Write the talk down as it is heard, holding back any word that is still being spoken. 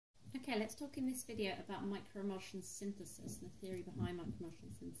Okay, let's talk in this video about microemulsion synthesis and the theory behind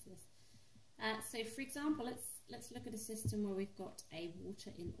microemulsion synthesis. So for example, let's look at a system where we've got a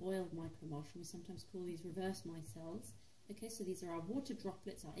water in oil microemulsion. We sometimes call these reverse micelles. Okay, so these are our water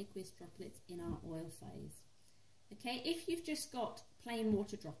droplets, our aqueous droplets in our oil phase. Okay, if you've just got plain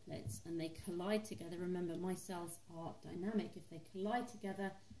water droplets and they collide together, remember micelles are dynamic. If they collide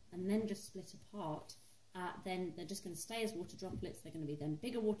together and then just split apart, then they're just going to stay as water droplets. They're going to be then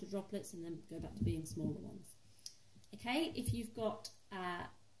bigger water droplets and then go back to being smaller ones. Okay, if you've got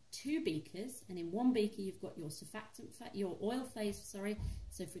two beakers, and in one beaker you've got your surfactant, your oil phase, sorry,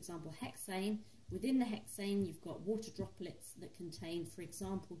 so for example hexane. Within the hexane you've got water droplets that contain, for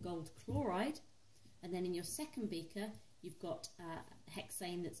example, gold chloride, and then in your second beaker you've got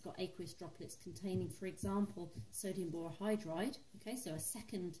hexane that's got aqueous droplets containing, for example, sodium borohydride. Okay, so a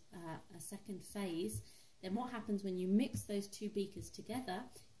second phase. Then what happens when you mix those two beakers together?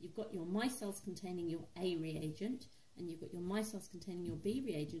 You've got your micelles containing your A reagent, and you've got your micelles containing your B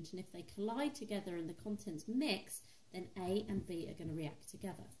reagent, and if they collide together and the contents mix, then A and B are going to react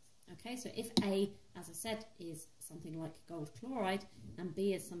together. Okay, so if A, as I said, is something like gold chloride and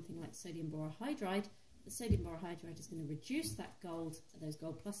B is something like sodium borohydride, the sodium borohydride is going to reduce that gold, those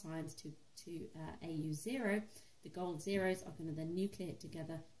gold plus ions to AU0. The gold zeros are going to then nucleate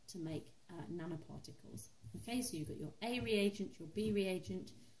together to make nanoparticles. Okay, so you've got your A reagent, your B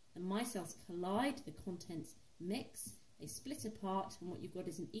reagent, the micelles collide, the contents mix, they split apart, and what you've got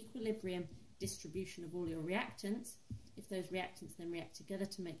is an equilibrium distribution of all your reactants. If those reactants then react together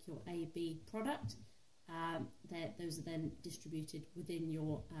to make your AB product, those are then distributed within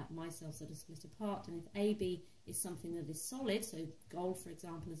your micelles that are split apart. And if AB is something that is solid, so gold, for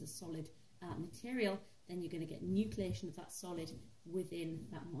example, is a solid material, then you're going to get nucleation of that solid within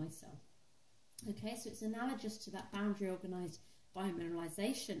that micelle. Okay, so it's analogous to that boundary organised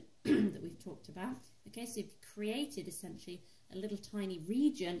biomineralization that we've talked about. Okay, so you've created essentially a little tiny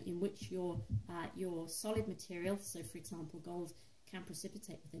region in which your solid material, so for example gold, can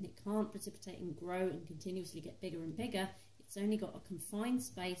precipitate within. It can't precipitate and grow and continuously get bigger and bigger. It's only got a confined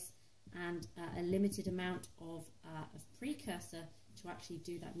space and a limited amount of precursor to actually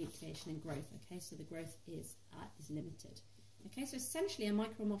do that nucleation and growth. Okay, so the growth is limited. Okay, so essentially a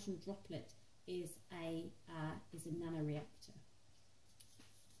microemulsion droplet is a nanoreactor.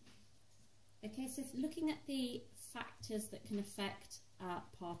 Okay, so looking at the factors that can affect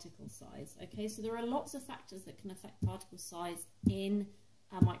particle size. Okay, so there are lots of factors that can affect particle size in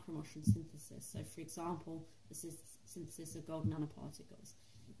microemulsion synthesis. So for example, this is synthesis of gold nanoparticles.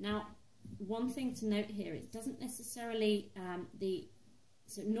 Now, one thing to note here, it doesn't necessarily,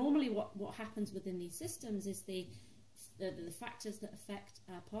 so normally what happens within these systems is the factors that affect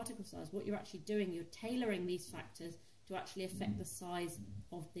particle size. What you're actually doing, you're tailoring these factors to actually affect the size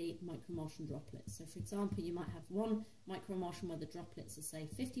of the microemulsion droplets. So for example, you might have one microemulsion where the droplets are, say,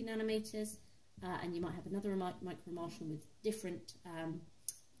 50 nanometers, and you might have another microemulsion with different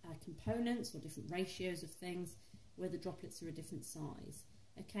components or different ratios of things where the droplets are a different size.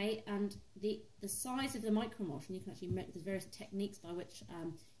 Okay, and the size of the microemulsion, you can actually there's various techniques by which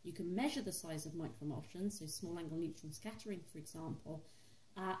you can measure the size of microemulsions, so small angle neutron scattering, for example,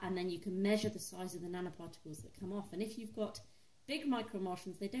 and then you can measure the size of the nanoparticles that come off. And if you've got big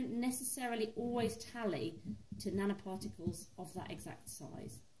microemulsions, they don't necessarily always tally to nanoparticles of that exact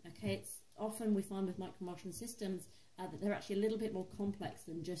size. Okay, it's often we find with microemulsion systems that they're actually a little bit more complex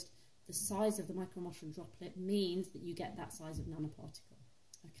than just the size of the microemulsion droplet means that you get that size of nanoparticle.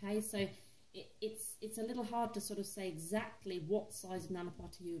 Okay, so it's a little hard to sort of say exactly what size of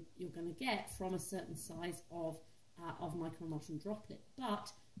nanoparticle you're going to get from a certain size of microemulsion droplet,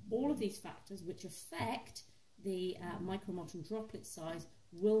 but all of these factors which affect the microemulsion droplet size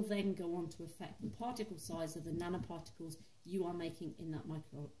will then go on to affect the particle size of the nanoparticles you are making in that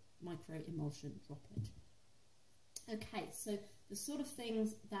microemulsion droplet. Okay, so the sort of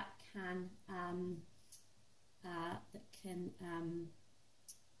things that can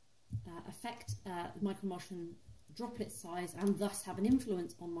affect microemulsion droplet size and thus have an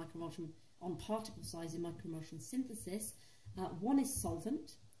influence on particle size in microemulsion synthesis. One is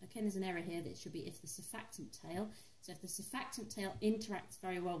solvent. Okay, there's an error here that it should be if the surfactant tail. So if the surfactant tail interacts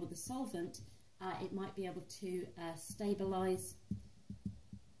very well with the solvent, it might be able to stabilize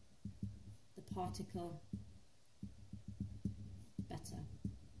the particle better.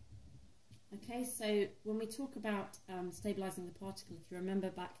 Okay, so when we talk about stabilizing the particle, if you remember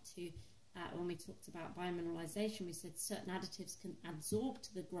back to when we talked about biomineralization, we said certain additives can adsorb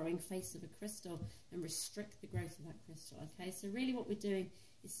to the growing face of a crystal and restrict the growth of that crystal. Okay, so really what we're doing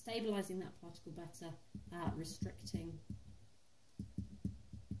is stabilizing that particle better, restricting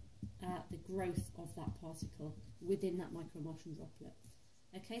the growth of that particle within that microemulsion droplet.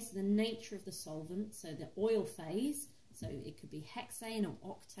 Okay, so the nature of the solvent, so the oil phase, so it could be hexane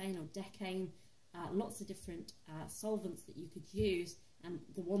or octane or decane, lots of different solvents that you could use, and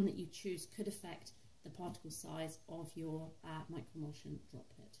the one that you choose could affect the particle size of your microemulsion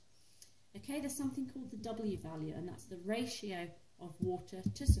droplet. Okay, there's something called the W value, and that's the ratio of water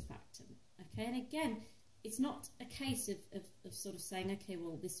to surfactant. Okay, and again, it's not a case of sort of saying, okay,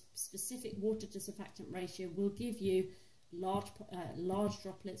 well, this specific water to surfactant ratio will give you large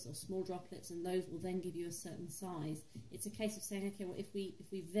droplets or small droplets, and those will then give you a certain size. It's a case of saying, okay, well, if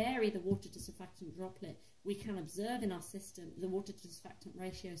we vary the water to surfactant droplet, we can observe in our system, the water to surfactant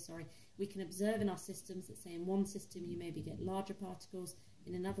ratio, sorry, we can observe in our systems that, say, in one system you maybe get larger particles,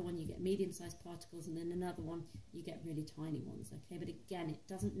 in another one you get medium-sized particles, and in another one you get really tiny ones. Okay, but again, it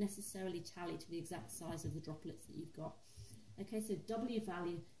doesn't necessarily tally to the exact size of the droplets that you've got. Okay, so W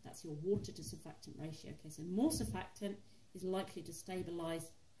value, that's your water to surfactant ratio. Okay, so more surfactant is likely to stabilise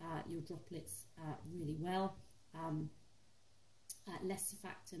your droplets really well. Less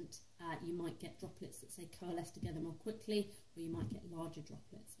surfactant, you might get droplets that, say, coalesce together more quickly, or you might get larger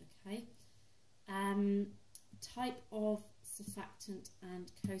droplets. Okay. Type of surfactant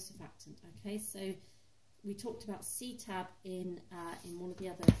and co-surfactant. Okay, so we talked about CTAB in one of the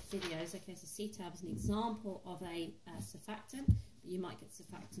other videos. Okay, so CTAB is an example of a surfactant, but you might get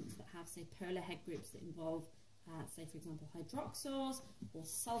surfactants that have, say, polar head groups that involve say, for example, hydroxyls or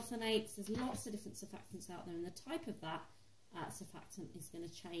sulfonates. There's lots of different surfactants out there, and the type of that surfactant is going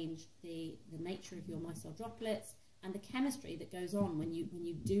to change the nature of your micelle droplets and the chemistry that goes on when you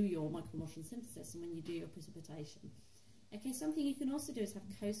do your microemulsion synthesis and when you do your precipitation. Okay, something you can also do is have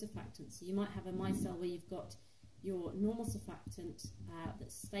co-surfactants. So you might have a micelle where you've got your normal surfactant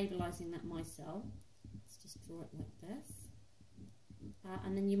that's stabilising that micelle. Let's just draw it like this.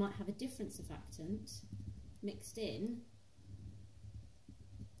 And then you might have a different surfactant mixed in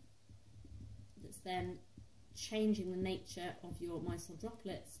that's then changing the nature of your micelle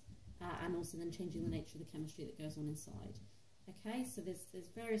droplets and also then changing the nature of the chemistry that goes on inside. Okay, so there's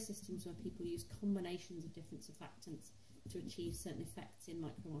various systems where people use combinations of different surfactants to achieve certain effects in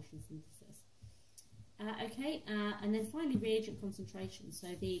microemulsion synthesis. And then finally reagent concentration. So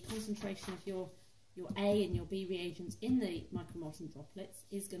the concentration of your A and your B reagents in the microemulsion droplets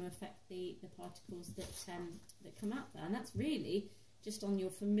is going to affect the particles that come out there, and that's really just on your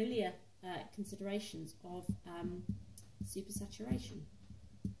familiar considerations of supersaturation.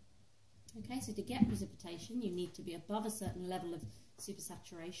 Okay, so to get precipitation, you need to be above a certain level of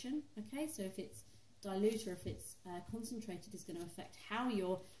supersaturation. Okay, so if it's dilute or if it's concentrated, is going to affect how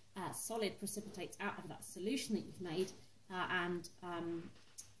your solid precipitates out of that solution that you've made, and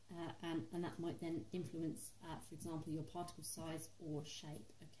that might then influence, for example, your particle size or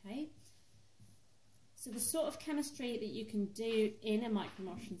shape. Okay. So the sort of chemistry that you can do in a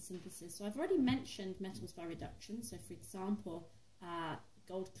microemulsion synthesis. So I've already mentioned metals by reduction. So for example,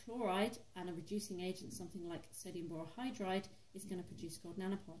 gold chloride and a reducing agent, something like sodium borohydride, is going to produce gold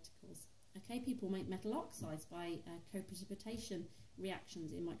nanoparticles. Okay, people make metal oxides by co-precipitation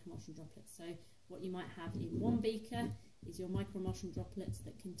reactions in microemulsion droplets. So what you might have in one beaker is your microemulsion droplets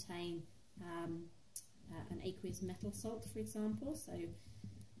that contain an aqueous metal salt, for example. So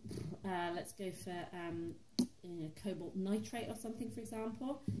let's go for cobalt nitrate or something, for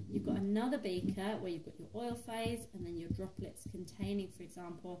example. You've got another beaker where you've got your oil phase and then your droplets containing, for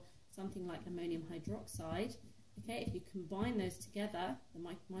example, something like ammonium hydroxide. Okay, if you combine those together, the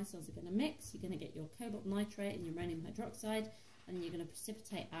micelles are going to mix. You're going to get your cobalt nitrate and your ammonium hydroxide, and then you're going to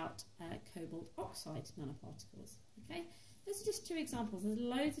precipitate out cobalt oxide nanoparticles. Okay, those are just two examples. There's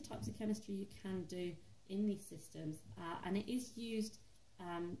loads of types of chemistry you can do in these systems, and it is used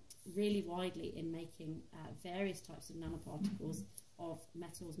really widely in making various types of nanoparticles of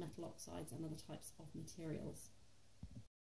metals, metal oxides, and other types of materials.